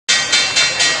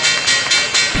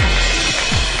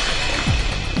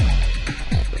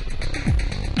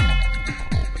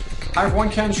Hi everyone,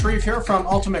 Ken Shreve here from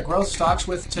Ultimate Growth Stocks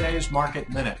with today's Market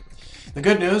Minute. The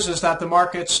good news is that the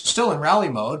market's still in rally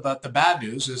mode, but the bad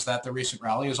news is that the recent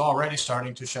rally is already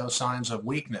starting to show signs of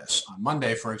weakness. On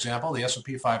Monday, for example, the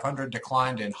S&P 500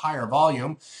 declined in higher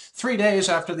volume 3 days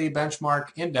after the benchmark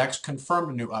index confirmed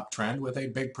a new uptrend with a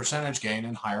big percentage gain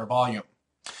in higher volume.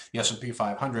 The S&P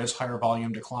 500's higher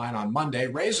volume decline on Monday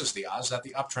raises the odds that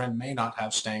the uptrend may not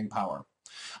have staying power.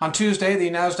 On Tuesday,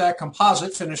 the Nasdaq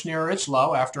Composite finished near its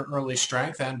low after early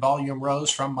strength and volume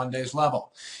rose from Monday's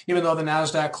level. Even though the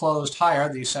Nasdaq closed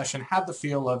higher, the session had the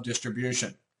feel of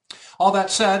distribution. All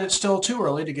that said, it's still too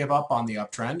early to give up on the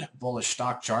uptrend. Bullish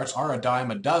stock charts are a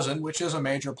dime a dozen, which is a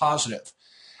major positive.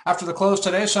 After the close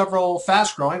today, several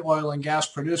fast-growing oil and gas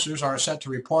producers are set to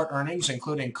report earnings,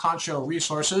 including Concho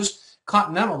Resources,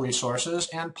 Continental Resources,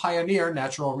 and Pioneer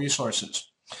Natural Resources.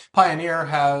 Pioneer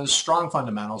has strong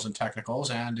fundamentals and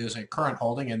technicals and is a current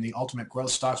holding in the Ultimate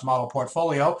Growth Stocks model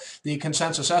portfolio. The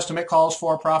consensus estimate calls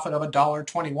for a profit of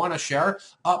 $1.21 a share,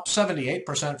 up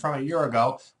 78% from a year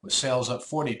ago, with sales up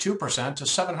 42% to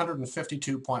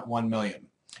 $752.1 million.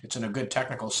 It's in a good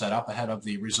technical setup ahead of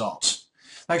the results.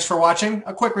 Thanks for watching.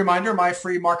 A quick reminder, my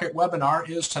free market webinar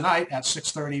is tonight at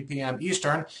 6:30 p.m.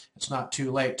 Eastern. It's not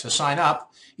too late to sign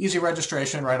up. Easy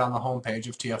registration right on the homepage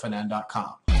of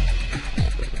tfnn.com.